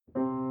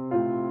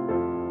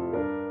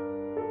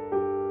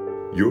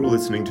You're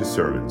listening to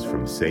sermons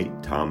from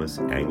St. Thomas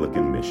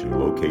Anglican Mission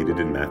located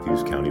in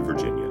Matthews County,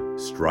 Virginia,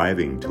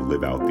 striving to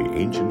live out the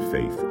ancient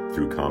faith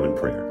through common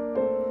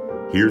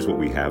prayer. Here's what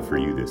we have for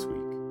you this week.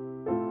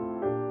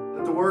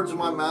 Let the words of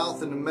my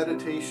mouth and the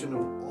meditation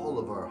of all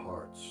of our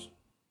hearts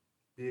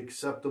be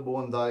acceptable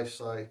in thy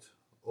sight,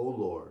 O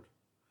Lord,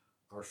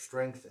 our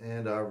strength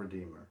and our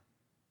Redeemer.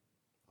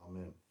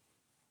 Amen.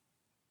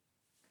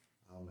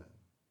 Amen.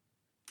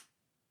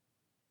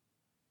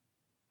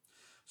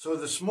 So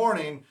this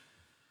morning,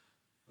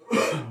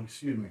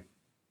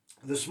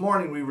 this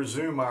morning we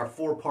resume our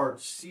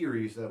four-part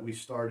series that we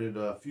started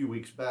a few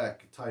weeks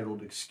back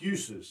titled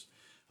Excuses.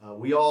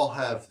 We all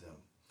have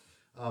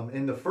them.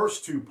 In the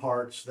first two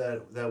parts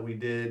that we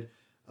did,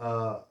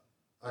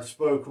 I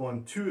spoke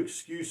on two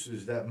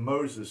excuses that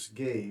Moses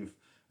gave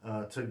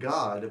to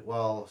God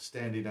while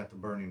standing at the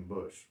burning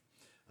bush.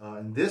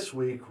 And this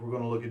week we're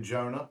going to look at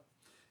Jonah,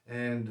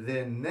 and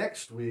then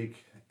next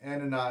week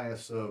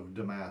Ananias of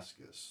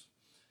Damascus.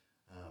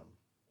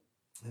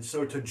 And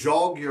so to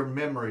jog your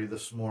memory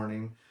this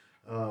morning,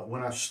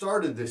 when I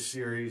started this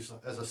series,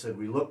 as I said,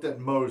 we looked at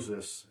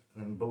Moses,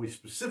 but we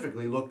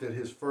specifically looked at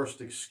his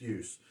first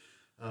excuse,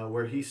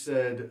 where he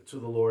said to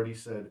the Lord, he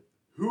said,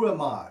 "Who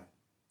am I?"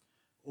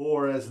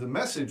 Or as the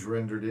Message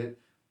rendered it,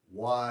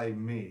 "Why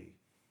me?"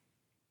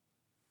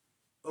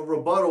 A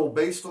rebuttal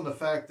based on the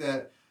fact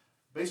that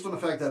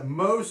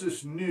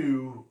Moses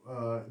knew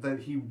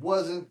that he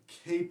wasn't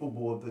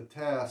capable of the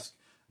task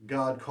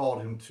God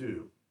called him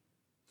to.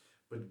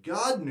 But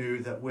God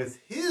knew that with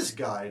his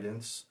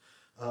guidance,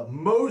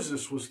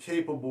 Moses was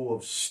capable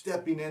of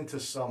stepping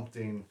into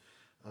something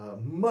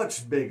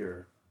much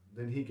bigger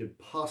than he could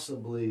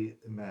possibly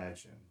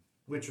imagine,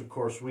 which of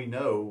course we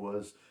know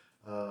was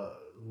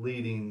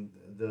leading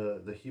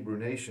the Hebrew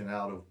nation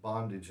out of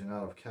bondage and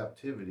out of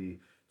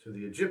captivity to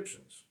the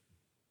Egyptians.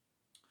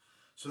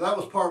 So that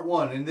was part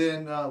one, and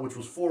then which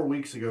was 4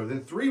 weeks ago.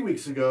 Then 3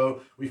 weeks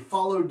ago, we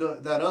followed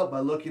that up by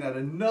looking at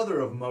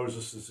another of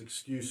Moses'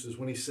 excuses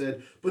when he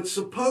said, "But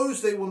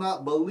suppose they will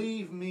not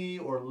believe me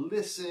or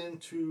listen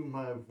to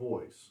my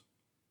voice."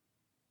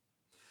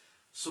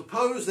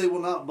 Suppose they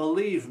will not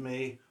believe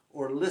me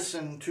or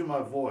listen to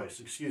my voice.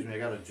 Excuse me, I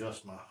got to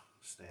adjust my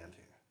stand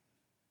here.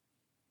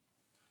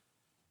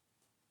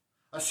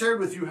 I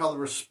shared with you how the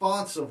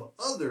response of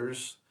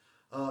others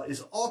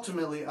is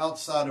ultimately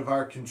outside of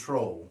our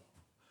control.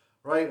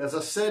 Right? As I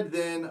said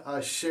then,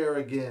 I share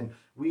again.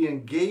 We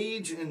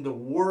engage in the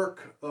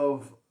work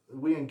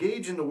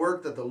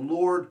that the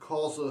Lord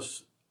calls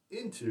us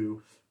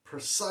into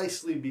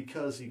precisely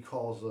because he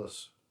calls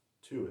us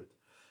to it.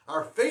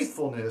 Our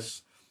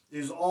faithfulness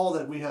is all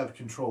that we have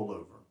control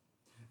over.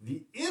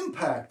 The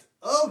impact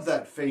of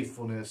that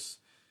faithfulness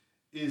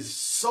is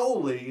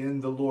solely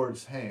in the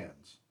Lord's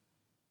hands.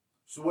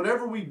 So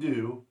whatever we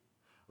do,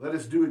 let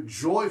us do it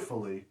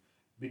joyfully,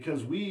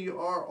 because we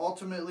are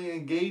ultimately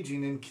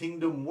engaging in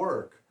kingdom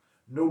work,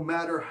 no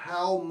matter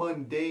how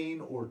mundane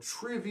or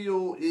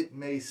trivial it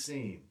may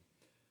seem.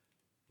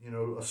 You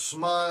know, a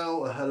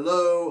smile, a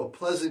hello, a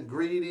pleasant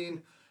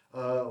greeting,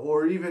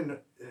 or even,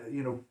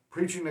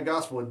 preaching the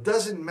gospel. It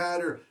doesn't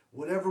matter.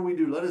 Whatever we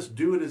do, let us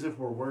do it as if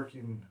we're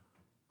working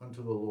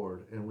unto the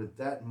Lord, and with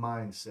that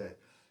mindset,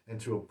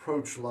 and to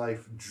approach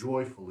life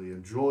joyfully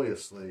and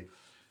joyously,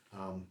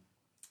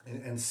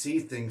 and see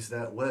things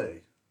that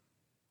way.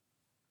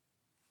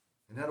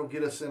 And that'll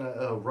get us in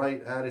a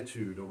right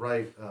attitude, a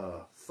right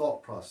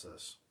thought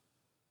process.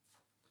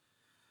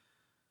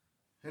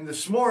 And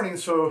this morning,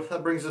 so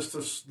that brings us to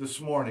this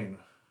morning.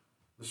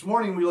 This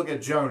morning we look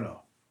at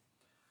Jonah.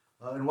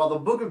 And while the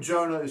book of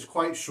Jonah is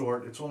quite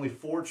short, it's only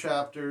 4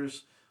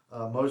 chapters,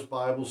 most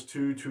Bibles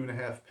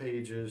 2.5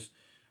 pages.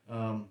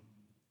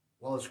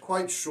 While it's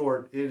quite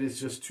short, it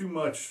is just too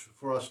much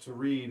for us to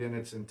read in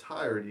its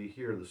entirety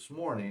here this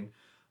morning,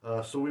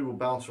 so we will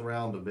bounce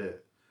around a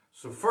bit.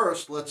 So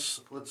first,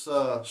 let's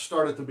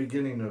start at the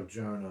beginning of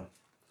Jonah.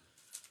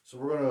 So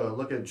we're going to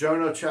look at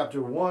Jonah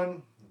chapter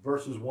 1,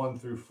 verses 1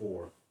 through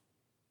 4.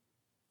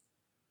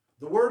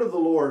 The word of the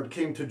Lord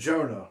came to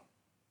Jonah.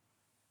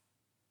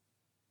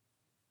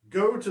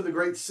 "Go to the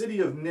great city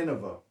of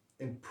Nineveh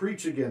and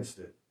preach against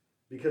it,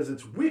 because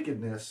its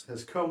wickedness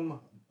has come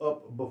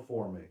up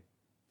before me."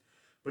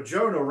 But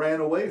Jonah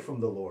ran away from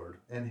the Lord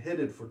and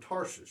headed for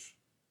Tarshish.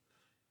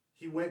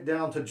 He went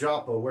down to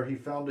Joppa, where he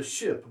found a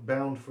ship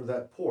bound for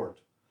that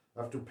port.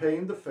 After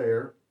paying the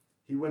fare,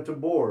 he went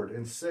aboard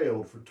and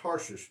sailed for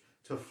Tarshish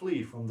to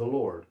flee from the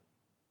Lord.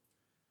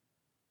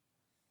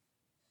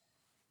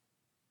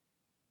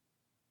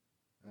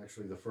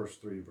 Actually, the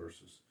first 3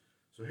 verses.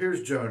 So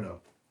here's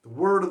Jonah. The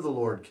word of the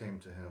Lord came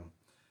to him.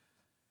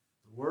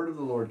 The word of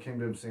the Lord came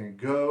to him saying,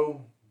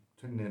 "Go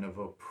to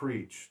Nineveh,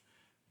 preach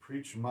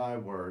my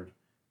word."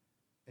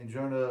 And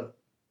Jonah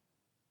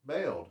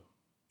bailed.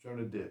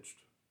 Jonah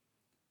ditched.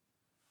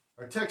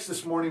 Our text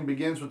this morning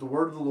begins with the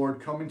word of the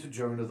Lord coming to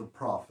Jonah the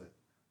prophet.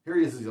 Here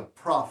he is, he's a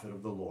prophet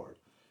of the Lord.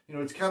 You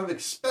know, it's kind of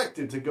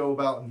expected to go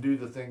about and do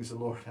the things the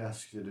Lord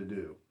asks you to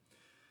do.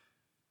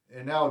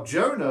 And now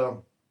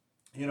Jonah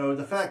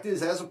The fact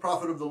is, as a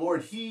prophet of the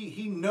Lord,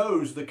 he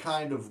knows the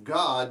kind of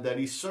God that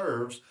he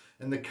serves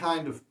and the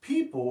kind of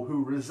people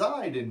who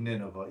reside in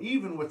Nineveh,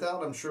 even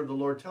without, I'm sure, the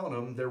Lord telling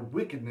him their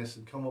wickedness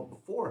had come up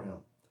before him.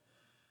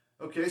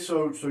 Okay,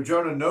 so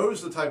Jonah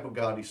knows the type of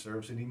God he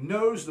serves, and he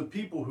knows the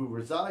people who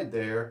reside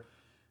there.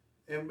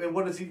 And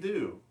what does he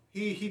do?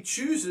 He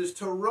chooses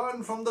to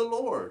run from the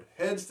Lord,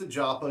 heads to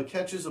Joppa,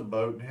 catches a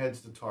boat, and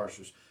heads to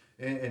Tarshish,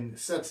 and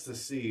sets to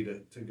sea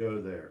to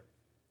go there.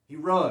 He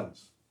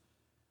runs.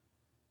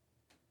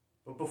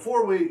 But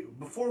before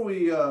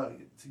we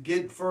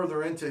get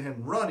further into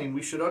him running,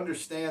 we should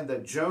understand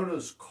that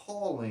Jonah's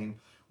calling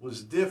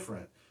was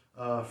different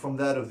from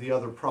that of the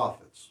other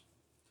prophets.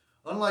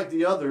 Unlike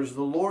the others,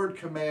 the Lord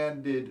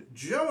commanded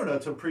Jonah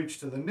to preach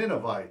to the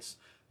Ninevites,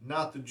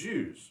 not the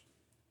Jews.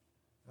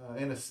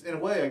 In a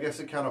way, I guess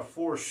it kind of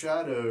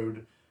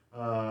foreshadowed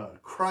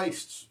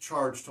Christ's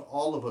charge to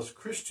all of us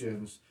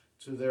Christians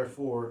to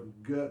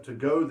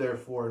go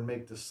therefore and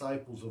make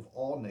disciples of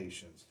all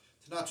nations.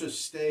 To not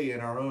just stay in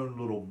our own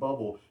little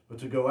bubble, but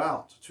to go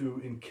out,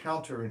 to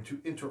encounter and to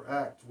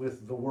interact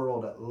with the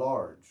world at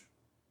large.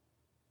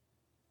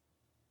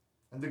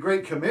 And the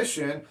Great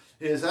Commission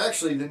is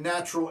actually the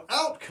natural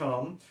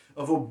outcome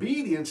of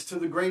obedience to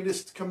the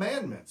greatest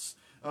commandments,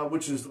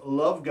 which is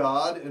love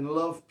God and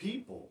love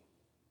people.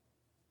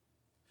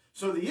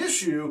 So the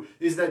issue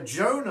is that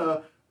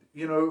Jonah,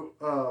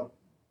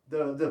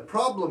 the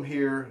problem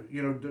here,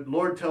 the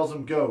Lord tells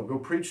him, go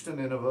preach to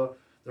Nineveh.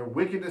 Their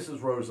wickedness has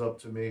rose up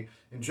to me.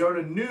 And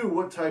Jonah knew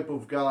what type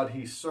of God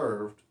he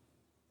served.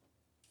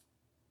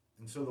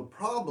 And so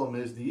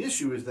the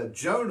issue is that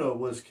Jonah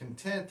was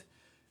content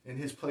in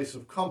his place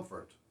of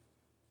comfort.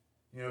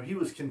 He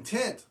was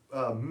content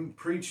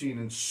preaching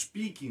and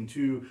speaking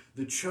to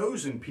the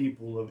chosen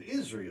people of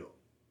Israel.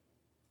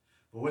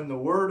 But when the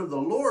word of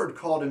the Lord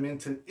called him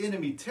into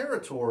enemy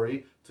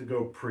territory to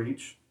go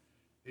preach,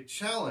 it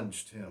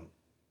challenged him.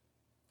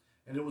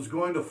 And it was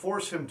going to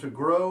force him to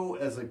grow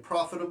as a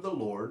prophet of the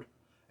Lord,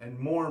 and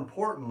more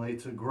importantly,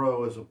 to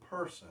grow as a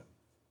person.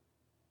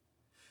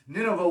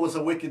 Nineveh was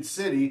a wicked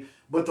city,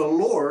 but the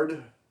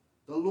Lord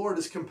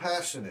is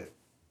compassionate.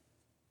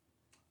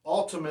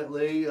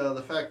 Ultimately,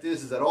 the fact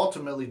is that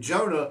ultimately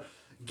Jonah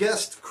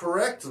guessed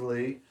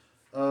correctly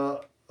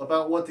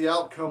about what the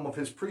outcome of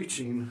his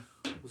preaching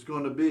was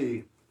going to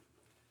be.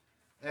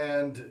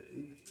 And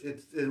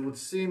it would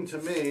seem to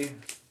me,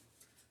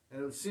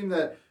 and it would seem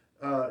that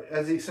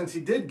since he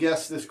did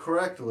guess this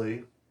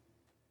correctly,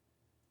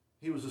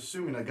 he was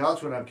assuming that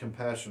God's going to have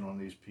compassion on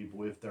these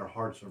people if their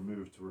hearts are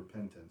moved to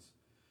repentance.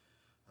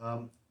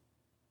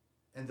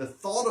 And the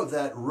thought of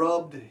that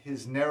rubbed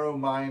his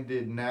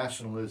narrow-minded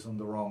nationalism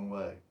the wrong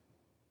way.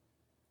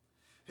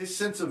 His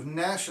sense of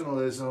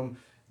nationalism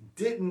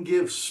didn't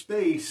give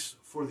space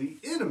for the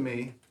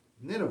enemy,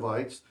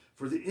 Ninevites,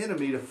 for the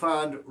enemy to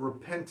find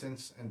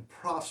repentance and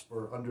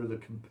prosper under the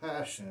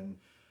compassion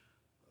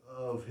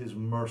of his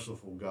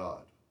merciful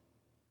God.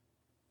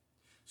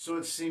 So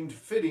it seemed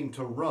fitting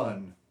to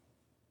run,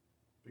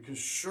 because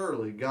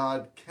surely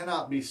God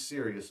cannot be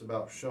serious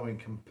about showing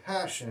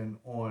compassion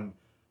on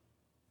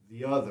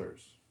the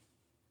others,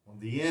 on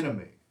the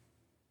enemy.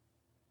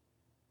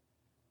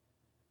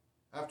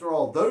 After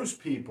all, those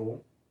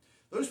people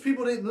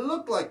didn't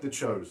look like the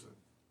chosen.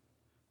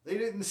 They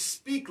didn't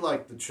speak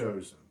like the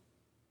chosen.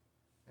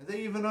 And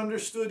they even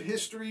understood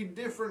history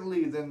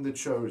differently than the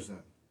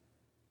chosen.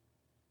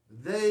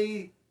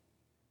 They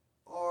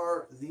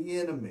are the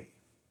enemy.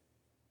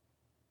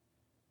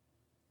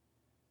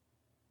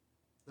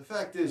 The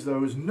fact is,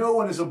 though, is no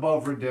one is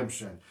above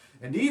redemption.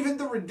 And even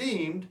the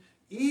redeemed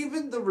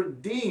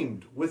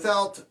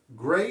without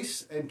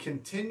grace and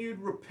continued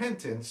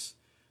repentance,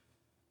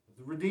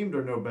 the redeemed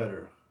are no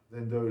better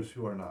than those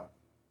who are not.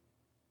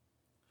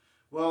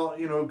 Well,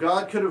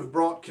 God could have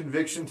brought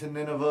conviction to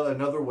Nineveh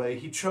another way.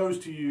 He chose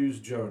to use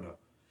Jonah,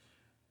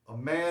 a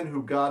man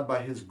who God,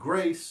 by his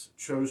grace,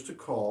 chose to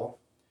call,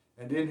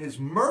 and in his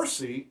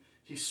mercy,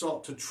 he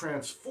sought to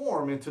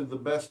transform into the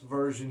best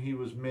version he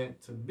was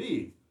meant to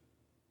be.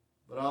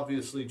 But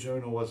obviously,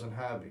 Jonah wasn't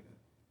having it.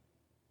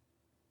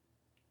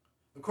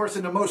 Of course,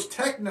 in the most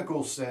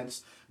technical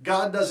sense,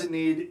 God doesn't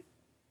need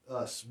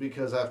us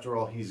because, after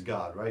all, he's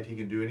God, right? He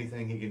can do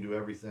anything. He can do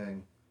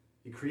everything.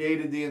 He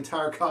created the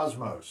entire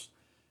cosmos.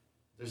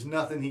 There's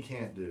nothing he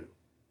can't do.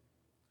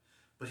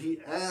 But he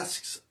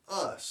asks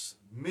us,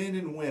 men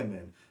and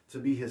women, to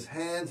be his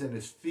hands and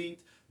his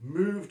feet,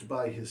 moved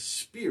by his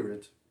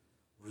Spirit,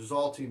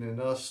 resulting in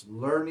us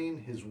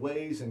learning his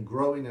ways and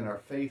growing in our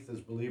faith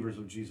as believers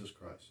of Jesus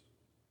Christ.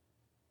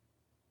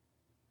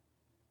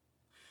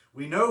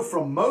 We know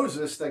from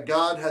Moses that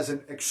God has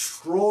an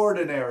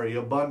extraordinary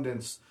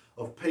abundance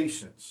of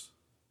patience.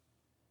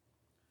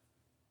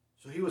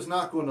 So he was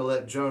not going to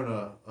let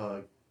Jonah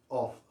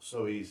off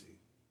so easy.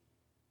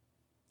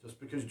 Just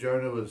because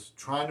Jonah was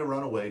trying to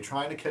run away,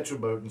 trying to catch a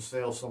boat and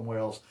sail somewhere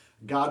else,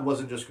 God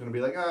wasn't just going to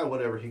be like,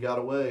 whatever, he got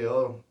away.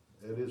 Oh,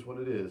 it is what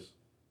it is.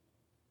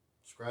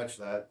 Scratch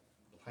that.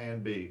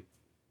 Plan B.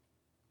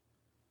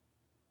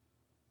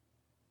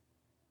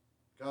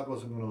 God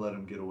wasn't going to let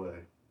him get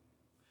away.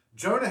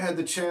 Jonah had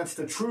the chance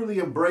to truly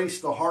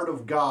embrace the heart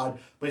of God,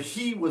 but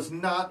he was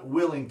not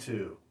willing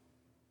to.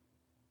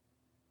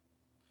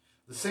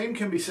 The same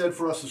can be said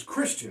for us as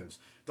Christians.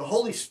 The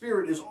Holy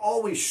Spirit is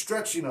always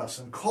stretching us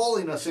and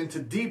calling us into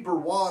deeper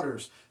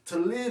waters to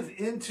live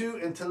into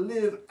and to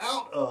live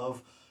out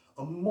of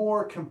a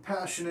more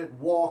compassionate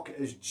walk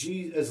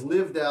as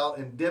lived out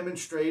and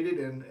demonstrated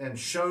and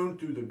shown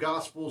through the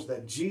Gospels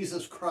that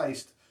Jesus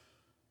Christ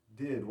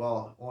did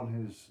while on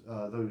his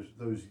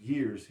those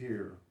years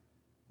here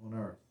on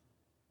earth.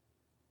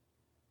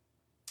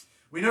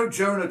 We know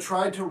Jonah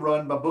tried to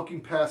run by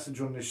booking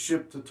passage on the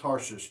ship to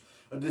Tarshish,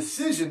 a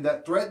decision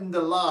that threatened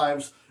the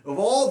lives of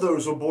all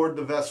those aboard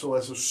the vessel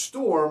as a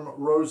storm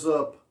rose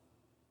up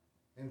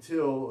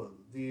until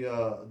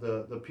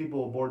the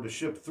people aboard the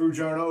ship threw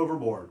Jonah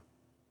overboard.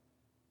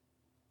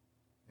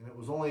 And it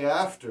was only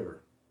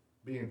after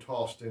being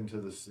tossed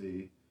into the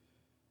sea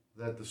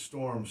that the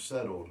storm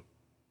settled.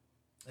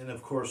 And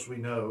of course we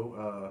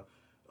know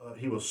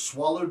he was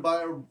swallowed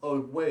by a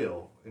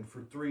whale, and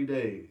for 3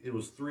 days, it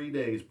was 3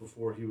 days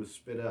before he was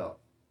spit out.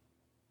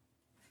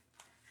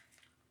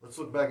 Let's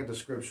look back at the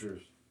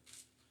scriptures.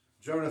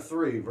 Jonah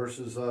 3,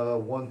 verses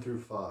 1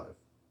 through 5.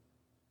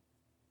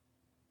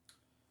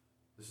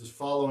 This is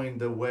following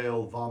the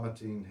whale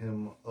vomiting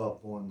him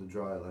up on the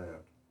dry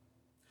land.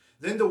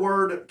 Then the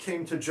word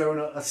came to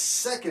Jonah a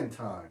second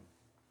time.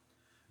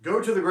 Go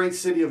to the great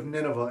city of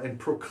Nineveh and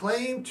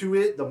proclaim to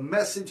it the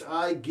message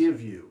I give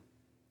you.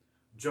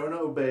 Jonah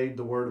obeyed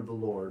the word of the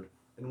Lord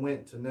and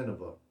went to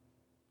Nineveh.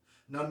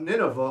 Now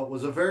Nineveh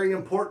was a very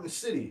important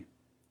city.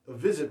 A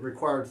visit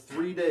required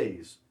 3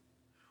 days.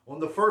 On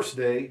the first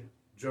day,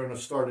 Jonah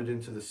started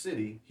into the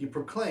city. He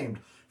proclaimed,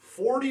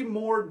 40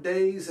 more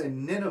days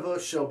and Nineveh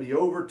shall be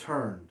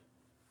overturned.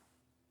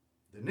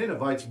 The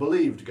Ninevites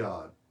believed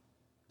God.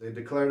 They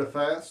declared a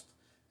fast,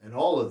 and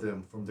all of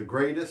them, from the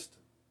greatest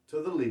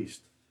to the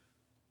least,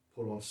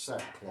 put on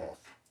sackcloth.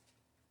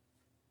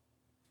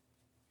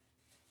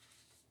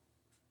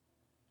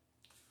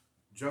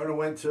 Jonah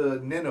went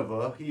to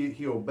Nineveh.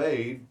 He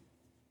obeyed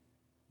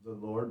the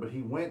Lord, but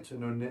he went to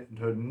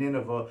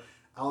Nineveh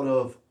out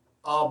of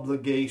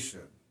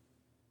obligation.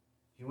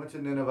 He went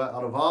to Nineveh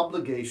out of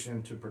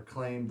obligation to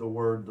proclaim the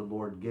word the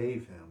Lord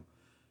gave him.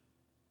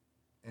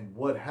 And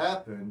what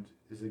happened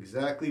is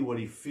exactly what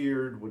he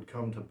feared would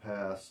come to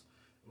pass,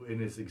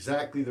 and it's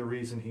exactly the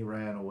reason he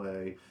ran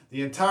away.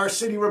 The entire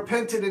city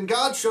repented, and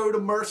God showed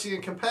them mercy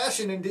and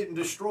compassion and didn't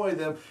destroy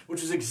them,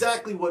 which is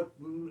exactly what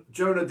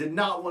Jonah did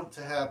not want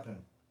to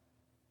happen.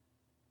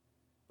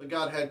 But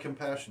God had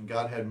compassion.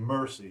 God had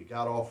mercy.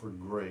 God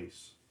offered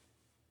grace.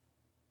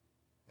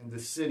 And the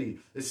city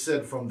is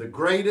said from the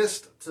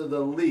greatest to the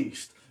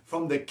least,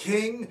 from the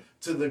king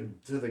to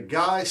the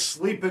guy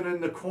sleeping in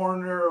the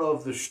corner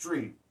of the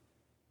street,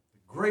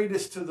 the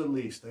greatest to the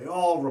least, they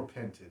all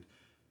repented.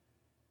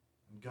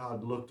 And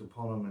God looked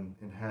upon them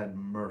and had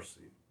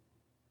mercy.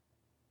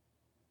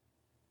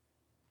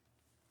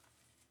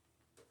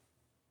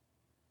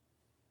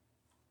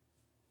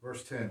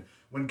 Verse 10,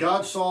 when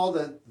God saw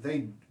that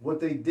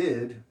what they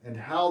did and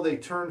how they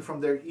turned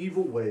from their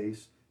evil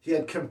ways, he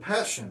had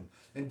compassion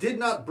and did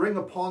not bring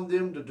upon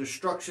them the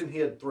destruction he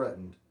had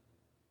threatened.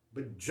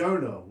 But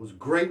Jonah was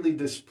greatly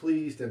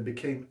displeased and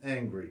became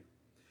angry.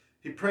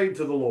 He prayed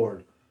to the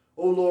Lord,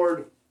 O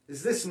Lord,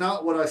 is this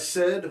not what I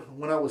said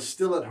when I was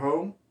still at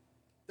home?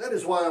 That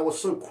is why I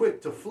was so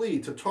quick to flee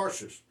to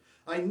Tarshish.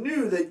 I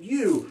knew that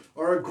you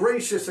are a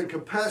gracious and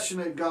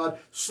compassionate God,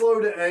 slow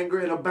to anger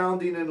and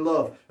abounding in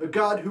love, a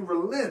God who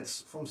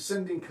relents from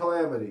sending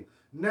calamity.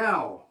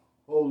 Now,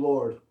 O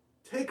Lord,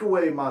 take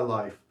away my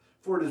life,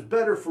 for it is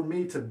better for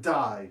me to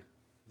die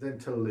than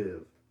to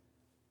live.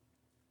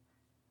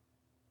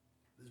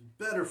 It is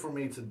better for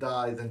me to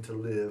die than to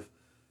live.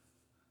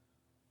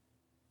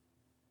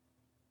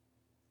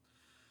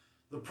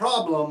 The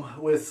problem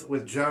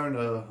with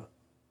Jonah,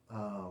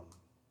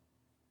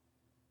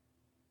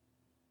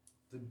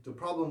 the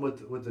problem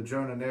with the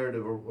Jonah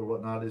narrative or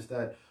whatnot is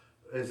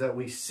that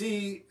we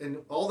see, and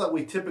all that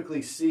we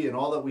typically see and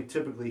all that we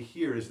typically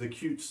hear is the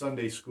cute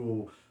Sunday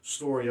school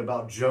story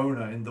about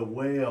Jonah and the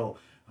whale,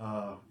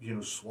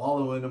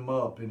 swallowing him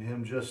up, and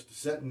him just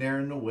sitting there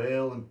in the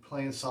whale and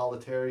playing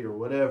solitary or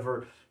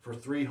whatever for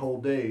 3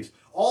 whole days.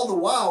 All the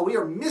while, we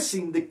are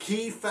missing the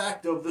key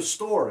fact of the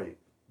story.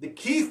 The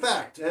key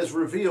fact as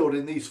revealed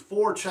in these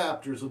 4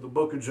 chapters of the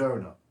book of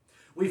Jonah.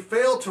 We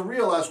fail to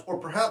realize, or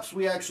perhaps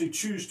we actually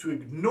choose to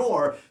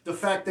ignore, the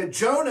fact that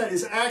Jonah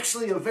is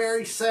actually a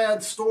very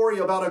sad story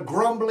about a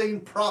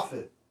grumbling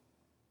prophet.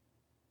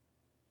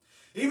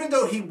 Even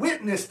though he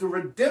witnessed the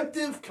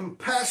redemptive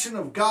compassion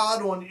of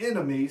God on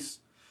enemies,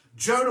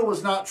 Jonah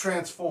was not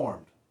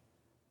transformed.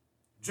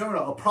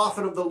 Jonah, a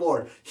prophet of the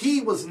Lord,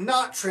 he was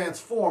not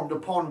transformed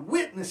upon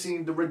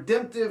witnessing the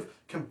redemptive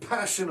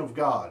compassion of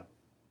God.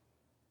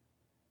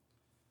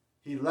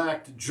 He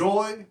lacked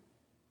joy,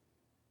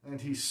 and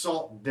he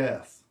sought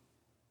death,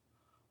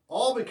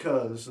 all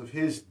because of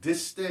his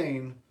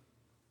disdain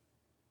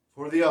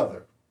for the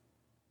other.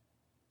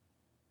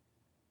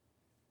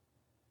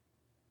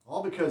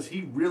 All because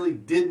he really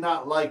did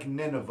not like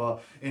Nineveh,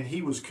 and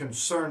he was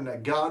concerned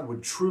that God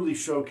would truly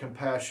show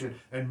compassion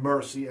and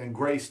mercy and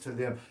grace to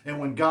them. And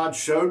when God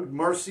showed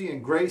mercy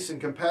and grace and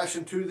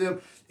compassion to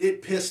them,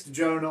 it pissed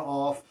Jonah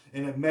off,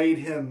 and it made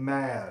him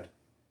mad.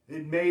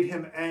 It made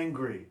him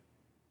angry.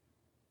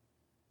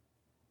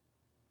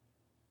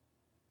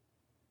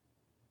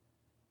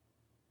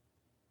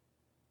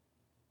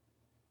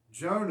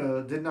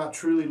 Jonah did not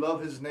truly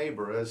love his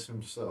neighbor as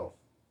himself,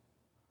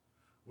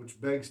 which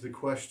begs the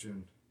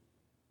question,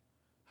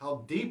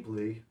 how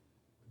deeply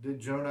did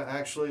Jonah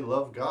actually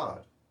love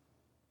God?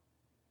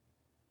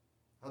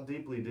 How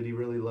deeply did he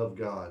really love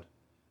God?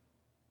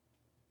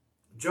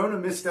 Jonah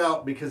missed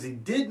out because he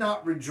did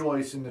not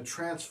rejoice in the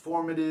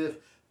transformative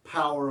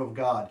power of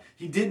God.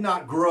 He did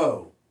not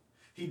grow.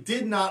 He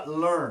did not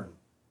learn.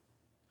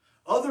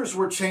 Others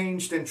were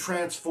changed and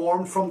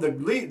transformed from the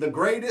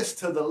greatest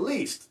to the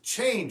least.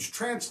 Changed,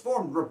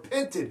 transformed,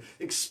 repented,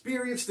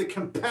 experienced the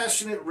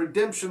compassionate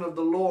redemption of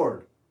the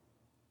Lord.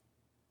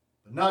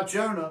 But not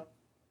Jonah.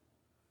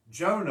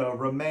 Jonah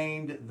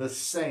remained the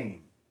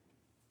same.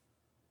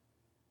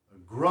 A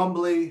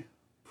grumbly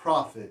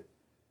prophet,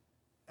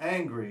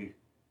 angry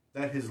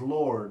that his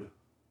Lord,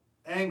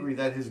 angry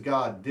that his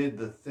God did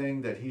the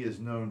thing that he is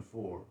known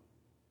for,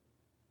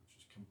 which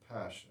is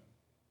compassion,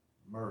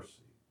 mercy,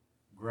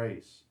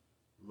 grace,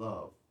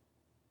 love.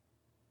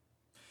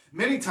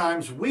 Many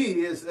times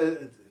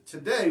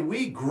today,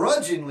 we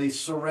grudgingly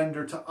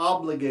surrender to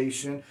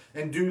obligation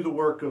and do the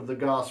work of the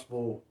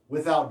gospel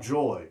without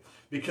joy.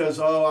 Because,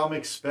 I'm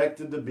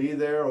expected to be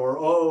there,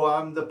 or,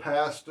 I'm the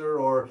pastor,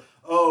 or,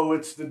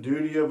 it's the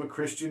duty of a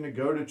Christian to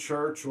go to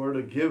church, or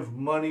to give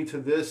money to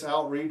this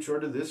outreach, or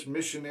to this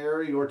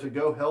missionary, or to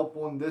go help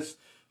on this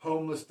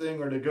homeless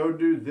thing, or to go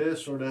do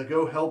this, or to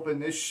go help in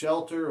this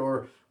shelter,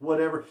 or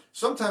whatever.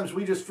 Sometimes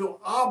we just feel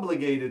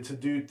obligated to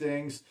do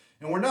things,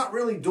 and we're not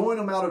really doing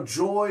them out of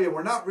joy, and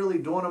we're not really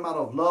doing them out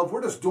of love.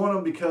 We're just doing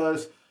them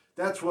because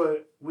that's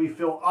what we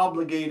feel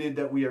obligated,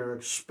 that we are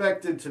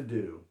expected to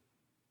do.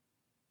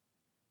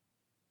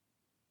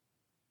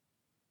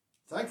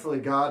 Thankfully,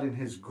 God, in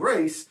His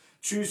grace,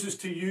 chooses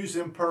to use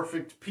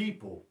imperfect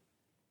people,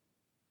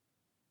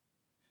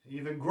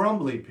 even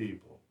grumbly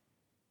people.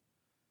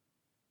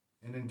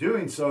 And in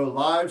doing so,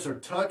 lives are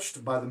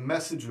touched by the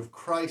message of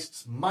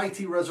Christ's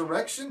mighty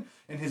resurrection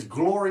and His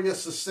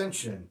glorious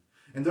ascension.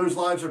 And those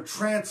lives are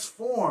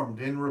transformed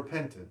in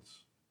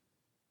repentance.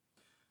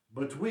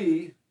 But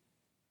when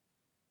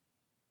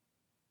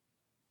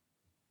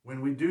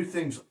we do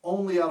things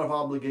only out of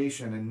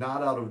obligation and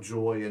not out of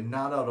joy and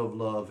not out of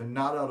love and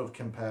not out of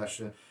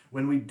compassion,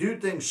 when we do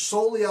things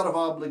solely out of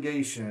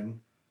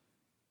obligation,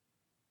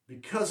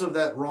 because of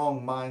that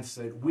wrong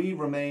mindset, we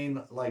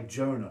remain like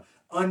Jonah,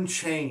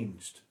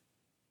 unchanged.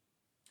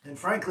 And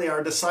frankly,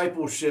 our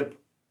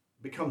discipleship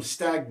becomes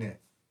stagnant.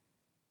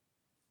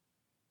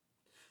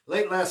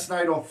 Late last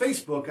night on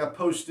Facebook, I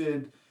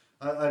posted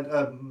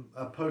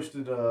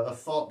a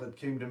thought that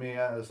came to me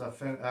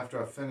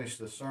after I finished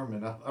the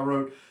sermon. I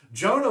wrote,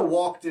 Jonah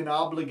walked in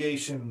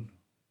obligation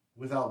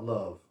without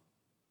love,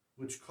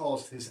 which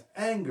caused his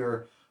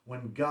anger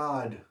when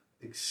God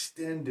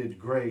extended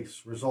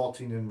grace,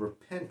 resulting in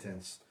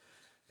repentance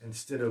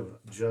instead of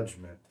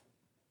judgment.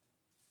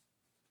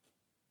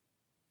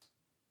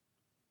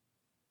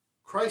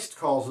 Christ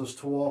calls us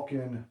to walk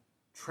in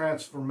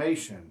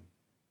transformation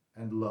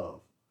and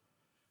love,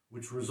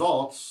 which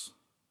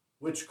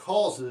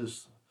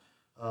causes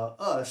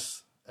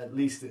us, at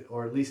least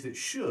it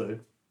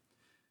should,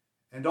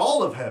 and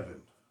all of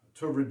heaven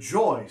to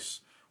rejoice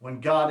when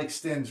God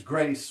extends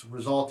grace,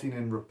 resulting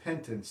in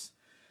repentance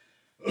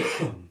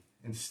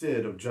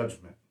instead of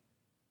judgment.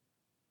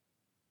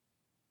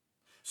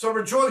 So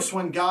rejoice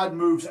when God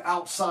moves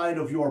outside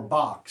of your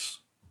box.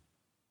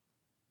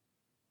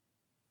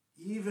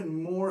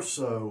 Even more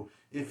so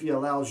if He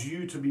allows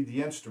you to be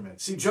the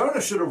instrument. See,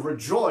 Jonah should have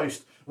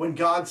rejoiced when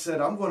God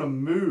said, I'm going to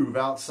move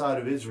outside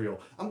of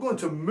Israel. I'm going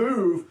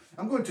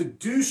to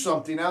do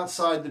something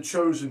outside the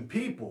chosen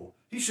people.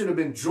 He should have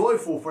been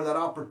joyful for that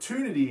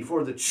opportunity,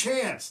 for the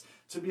chance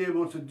to be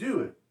able to do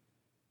it.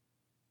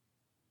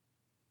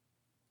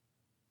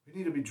 We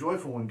need to be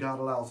joyful when God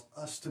allows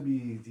us to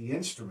be the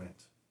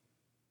instrument.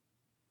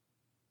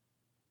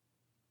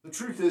 The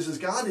truth is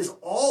God is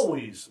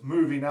always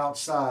moving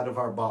outside of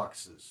our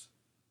boxes.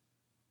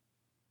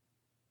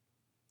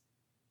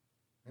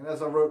 And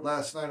as I wrote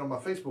last night on my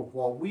Facebook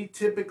wall, we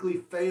typically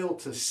fail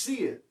to see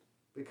it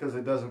because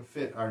it doesn't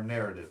fit our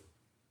narrative.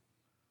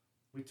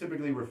 We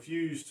typically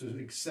refuse to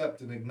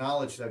accept and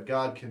acknowledge that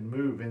God can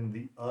move in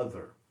the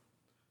other.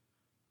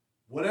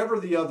 Whatever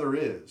the other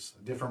is,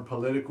 a different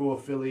political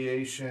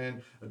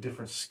affiliation, a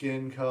different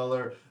skin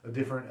color, a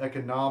different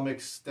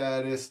economic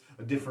status,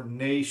 a different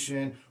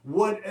nation,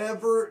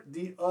 whatever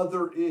the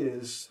other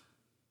is,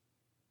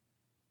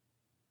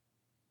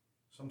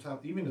 sometimes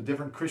even a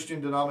different Christian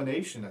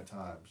denomination at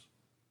times.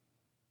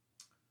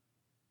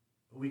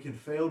 But we can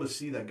fail to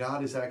see that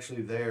God is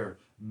actually there,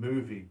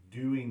 moving,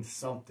 doing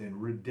something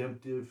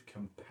redemptive,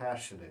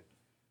 compassionate,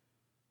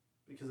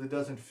 because it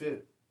doesn't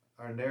fit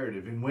our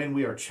narrative. And when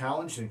we are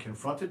challenged and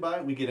confronted by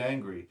it, we get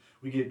angry.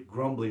 We get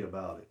grumbly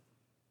about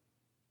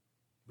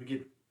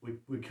it.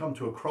 We come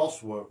to a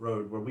crossroad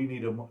where we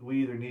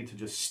either need to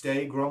just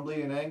stay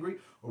grumbly and angry,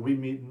 or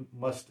we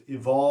must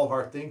evolve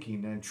our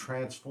thinking and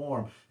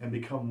transform and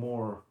become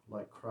more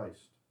like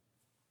Christ.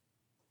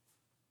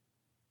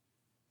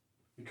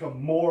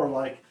 Become more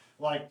like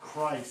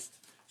Christ.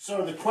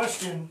 So the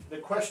question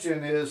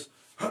is,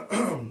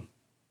 the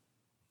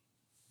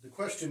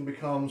question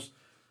becomes,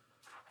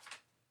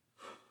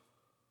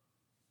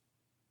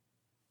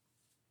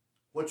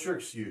 what's your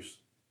excuse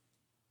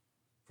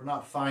for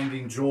not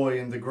finding joy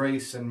in the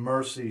grace and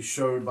mercy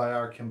showed by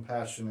our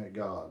compassionate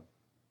God,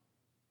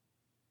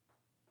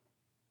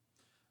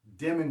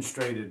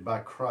 demonstrated by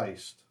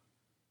Christ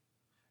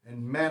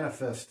and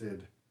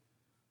manifested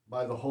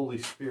by the Holy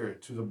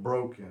Spirit to the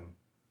broken,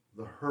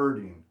 the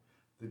hurting,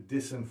 the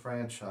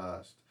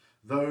disenfranchised,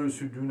 those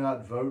who do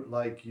not vote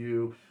like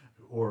you,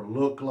 or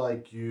look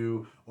like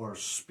you, or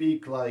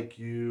speak like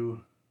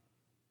you,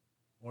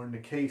 or in the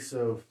case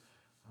of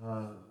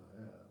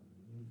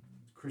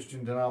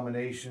Christian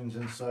denominations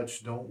and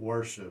such, don't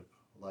worship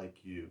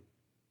like you.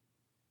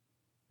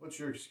 What's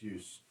your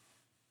excuse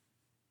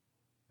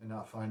in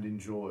not finding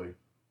joy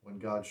when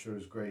God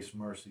shows grace,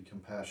 mercy,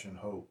 compassion,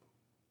 hope?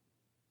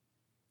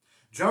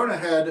 Jonah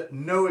had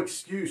no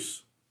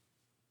excuse.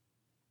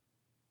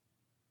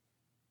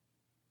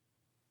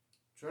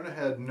 Jonah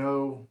had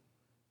no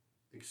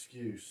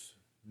excuse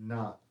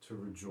not to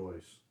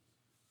rejoice.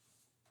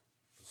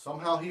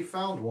 Somehow he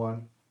found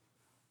one.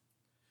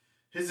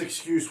 His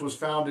excuse was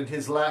found in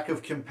his lack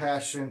of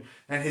compassion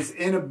and his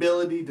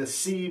inability to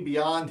see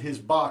beyond his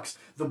box.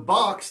 The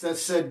box that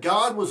said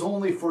God was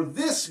only for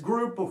this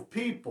group of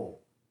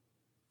people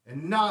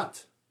and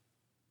not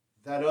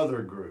that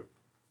other group.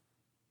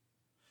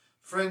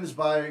 Friends,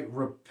 by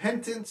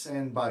repentance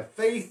and by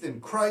faith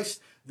in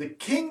Christ, the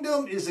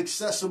kingdom is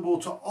accessible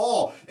to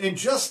all. And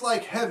just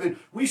like heaven,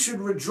 we should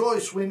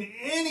rejoice when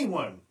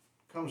anyone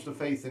comes to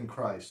faith in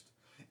Christ.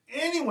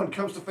 Anyone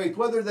comes to faith,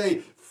 whether they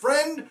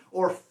friend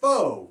or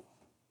foe,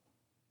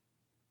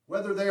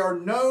 whether they are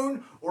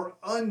known or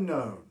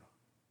unknown.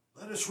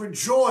 Let us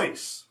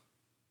rejoice.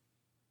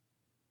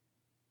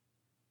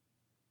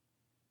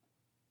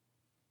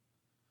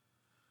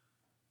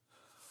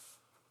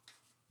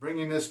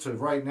 Bringing this to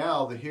right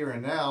now, the here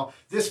and now,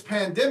 this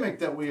pandemic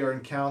that we are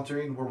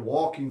encountering, we're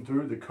walking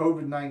through, the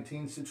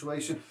COVID-19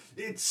 situation,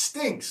 it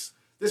stinks.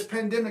 This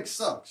pandemic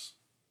sucks.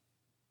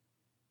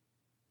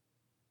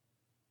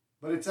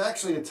 But it's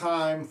actually a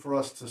time for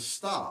us to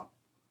stop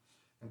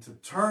and to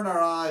turn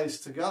our eyes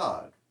to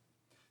God.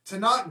 To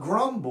not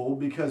grumble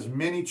because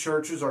many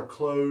churches are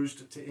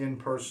closed to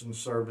in-person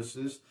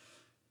services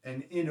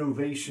and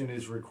innovation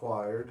is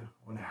required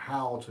on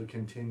how to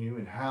continue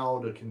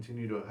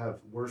to have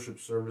worship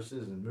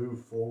services and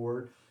move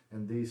forward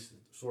and these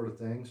sort of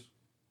things.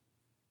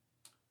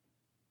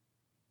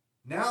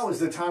 Now is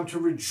the time to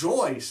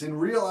rejoice in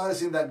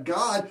realizing that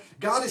God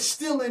is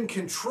still in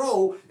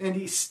control and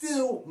He's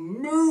still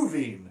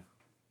moving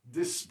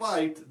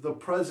despite the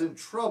present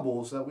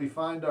troubles that we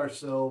find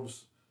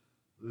ourselves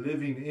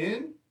living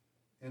in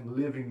and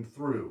living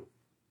through.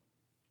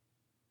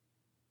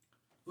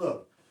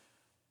 Look,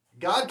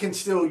 God can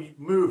still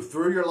move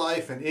through your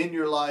life and in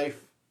your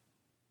life,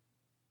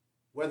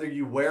 whether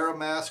you wear a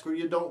mask or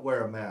you don't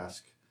wear a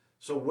mask.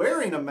 So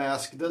wearing a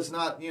mask does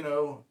not,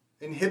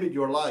 inhibit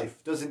your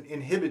life, doesn't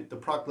inhibit the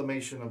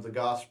proclamation of the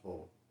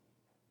gospel.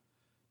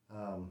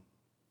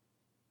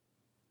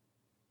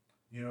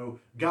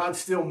 God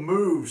still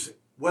moves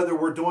whether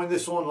we're doing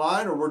this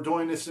online or we're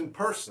doing this in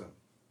person.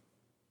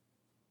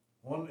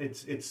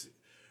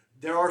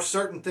 There are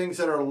certain things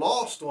that are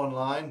lost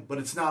online, but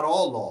it's not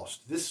all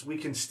lost. We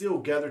can still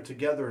gather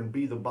together and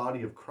be the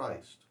body of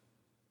Christ.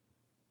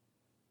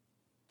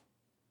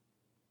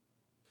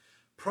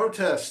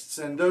 Protests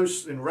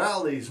and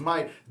rallies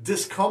might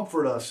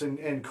discomfort us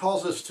and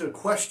cause us to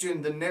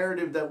question the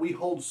narrative that we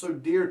hold so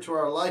dear to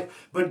our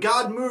life. But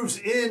God moves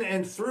in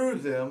and through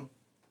them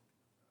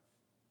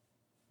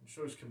and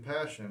shows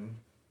compassion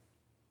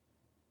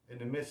in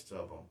the midst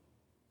of them.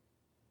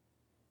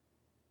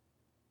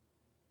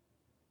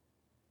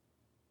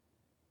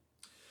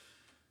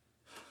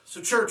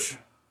 So church,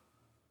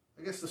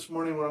 I guess this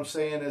morning what I'm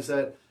saying is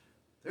that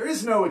there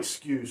is no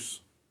excuse.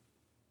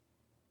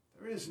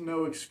 There is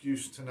no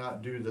excuse to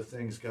not do the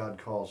things God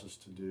calls us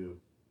to do.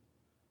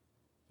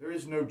 There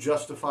is no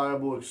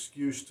justifiable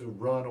excuse to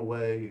run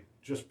away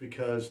just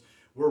because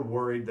we're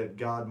worried that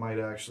God might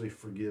actually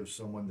forgive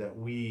someone that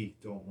we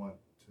don't want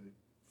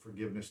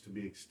forgiveness to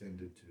be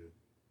extended to.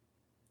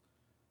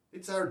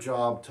 It's our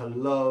job to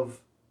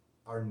love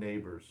our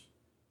neighbors,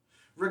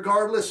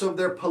 regardless of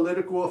their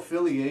political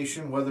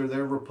affiliation, whether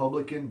they're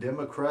Republican,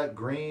 Democrat,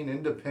 Green,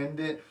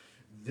 Independent,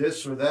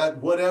 this or that,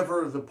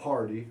 whatever the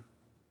party.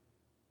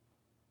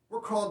 We're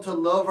called to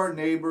love our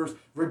neighbors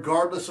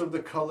regardless of the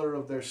color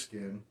of their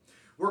skin.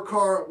 We're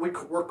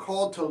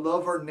called to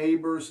love our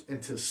neighbors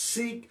and to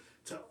seek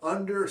to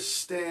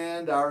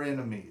understand our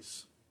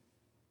enemies.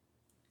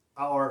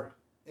 Our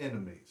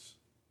enemies.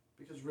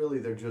 because really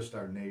they're just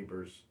our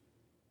neighbors.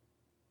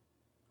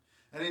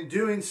 And in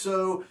doing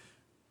so,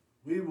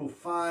 we will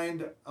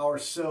find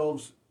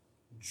ourselves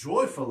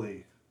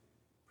joyfully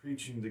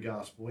preaching the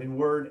gospel in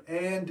word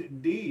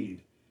and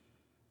deed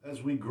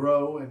as we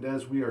grow and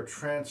as we are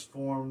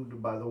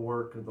transformed by the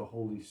work of the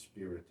Holy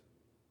Spirit.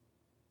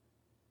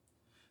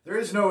 There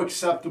is no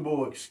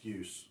acceptable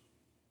excuse,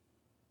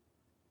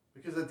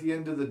 because at the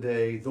end of the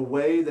day, the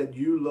way that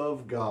you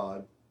love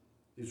God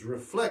is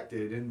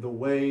reflected in the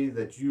way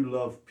that you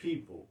love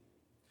people.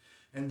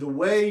 And the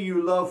way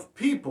you love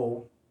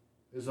people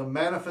is a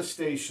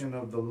manifestation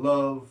of the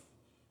love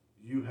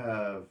you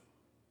have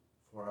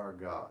for our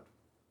God.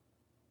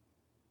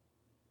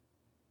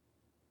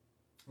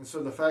 And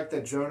so the fact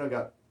that Jonah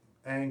got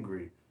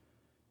angry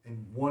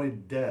and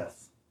wanted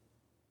death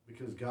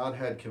because God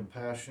had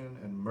compassion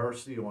and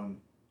mercy on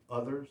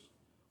others,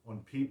 on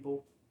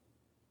people,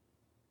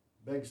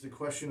 begs the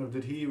question of,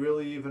 did he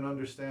really even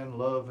understand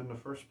love in the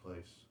first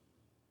place?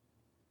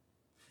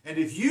 And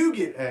if you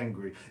get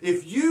angry,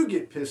 if you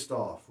get pissed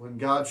off when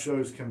God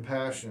shows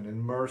compassion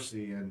and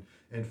mercy and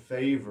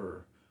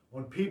favor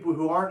on people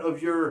who aren't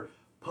of your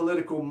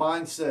political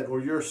mindset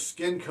or your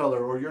skin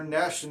color or your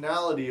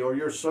nationality or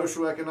your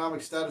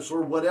socioeconomic status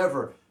or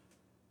whatever,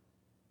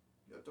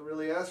 you have to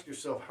really ask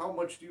yourself, how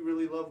much do you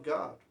really love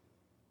God?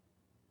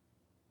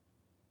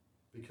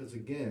 Because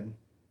again,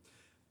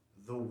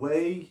 the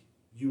way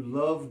you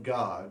love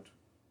God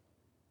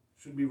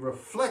should be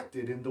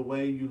reflected in the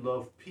way you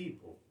love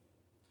people.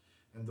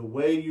 And the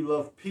way you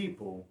love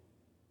people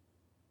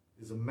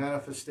is a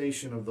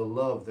manifestation of the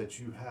love that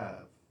you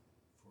have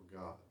for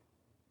God.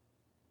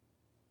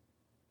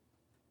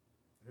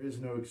 There is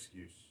no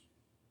excuse.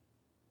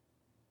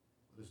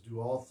 Let us do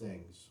all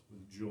things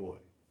with joy.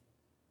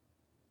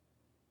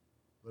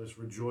 Let us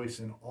rejoice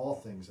in all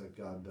things that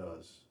God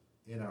does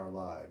in our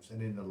lives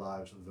and in the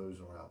lives of those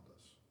around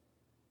us.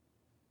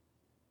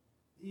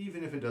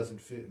 Even if it doesn't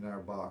fit in our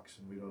box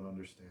and we don't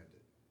understand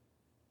it.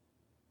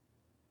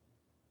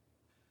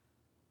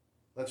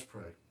 Let's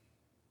pray.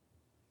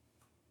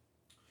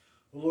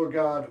 Oh Lord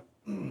God,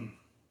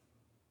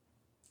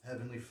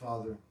 Heavenly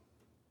Father,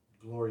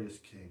 glorious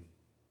King,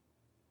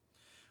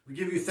 we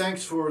give you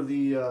thanks for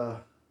the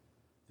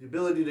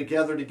ability to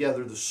gather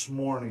together this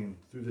morning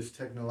through this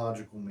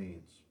technological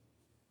means.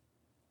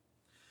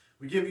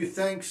 We give you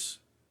thanks,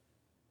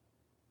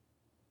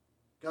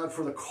 God,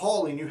 for the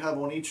calling you have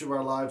on each of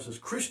our lives as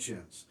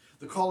Christians,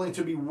 the calling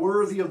to be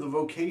worthy of the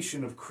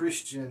vocation of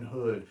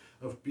Christianhood,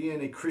 of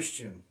being a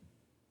Christian.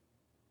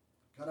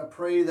 God, I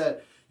pray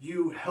that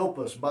you help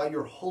us by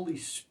your Holy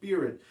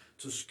Spirit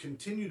to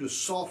continue to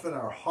soften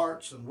our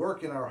hearts and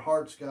work in our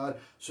hearts, God,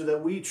 so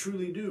that we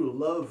truly do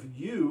love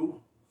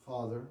you,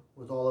 Father,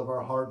 with all of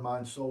our heart,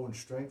 mind, soul, and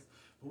strength.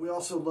 But we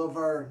also love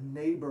our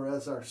neighbor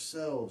as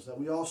ourselves, that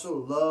we also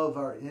love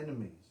our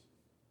enemies.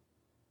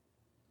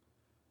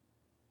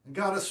 And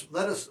God,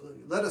 let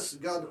us,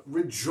 God,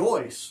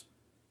 rejoice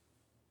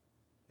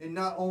in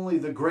not only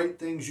the great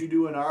things you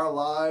do in our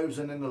lives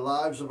and in the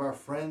lives of our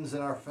friends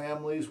and our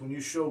families when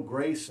you show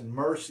grace and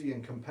mercy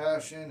and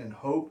compassion and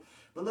hope,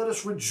 but let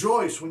us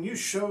rejoice when you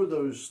show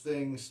those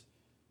things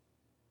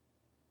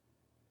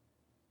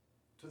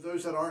to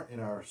those that aren't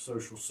in our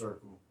social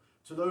circle,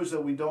 to those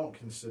that we don't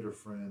consider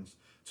friends,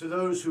 to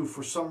those who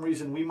for some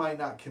reason we might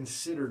not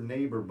consider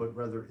neighbor but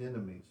rather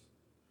enemies.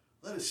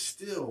 Let us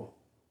still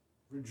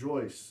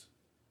rejoice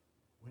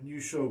when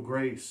you show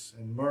grace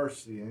and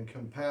mercy and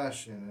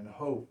compassion and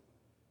hope,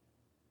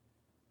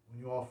 when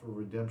you offer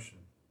redemption.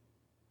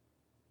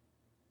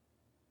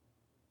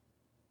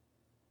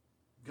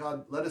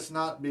 God, let us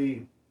not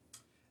be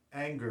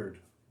angered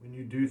when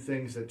you do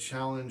things that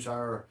challenge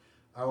our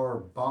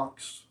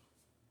box,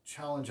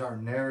 challenge our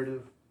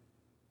narrative.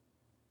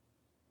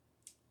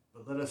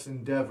 But let us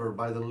endeavor,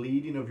 by the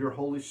leading of your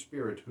Holy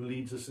Spirit, who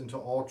leads us into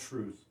all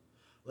truth,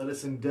 let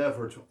us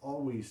endeavor to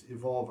always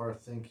evolve our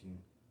thinking,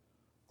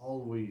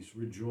 always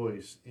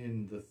rejoice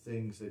in the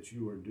things that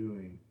you are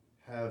doing,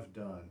 have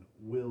done,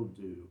 will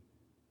do.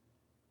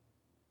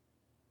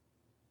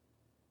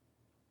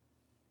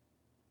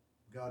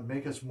 God,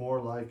 make us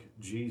more like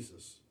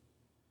Jesus.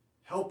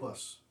 Help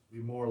us be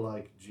more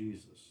like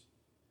Jesus.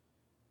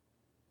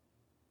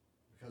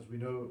 Because we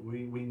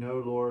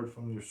know, Lord,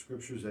 from your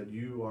scriptures that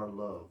you are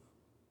love.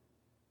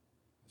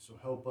 So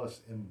help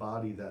us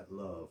embody that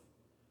love,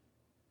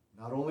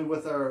 not only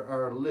with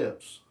our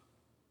lips,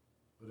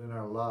 but in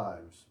our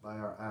lives, by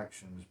our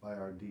actions, by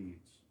our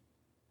deeds.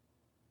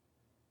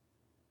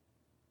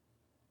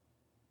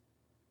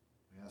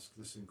 We ask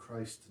this in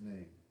Christ's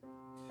name.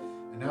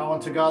 And now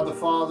unto God the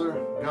Father,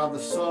 God the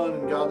Son,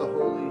 and God the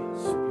Holy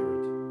Spirit.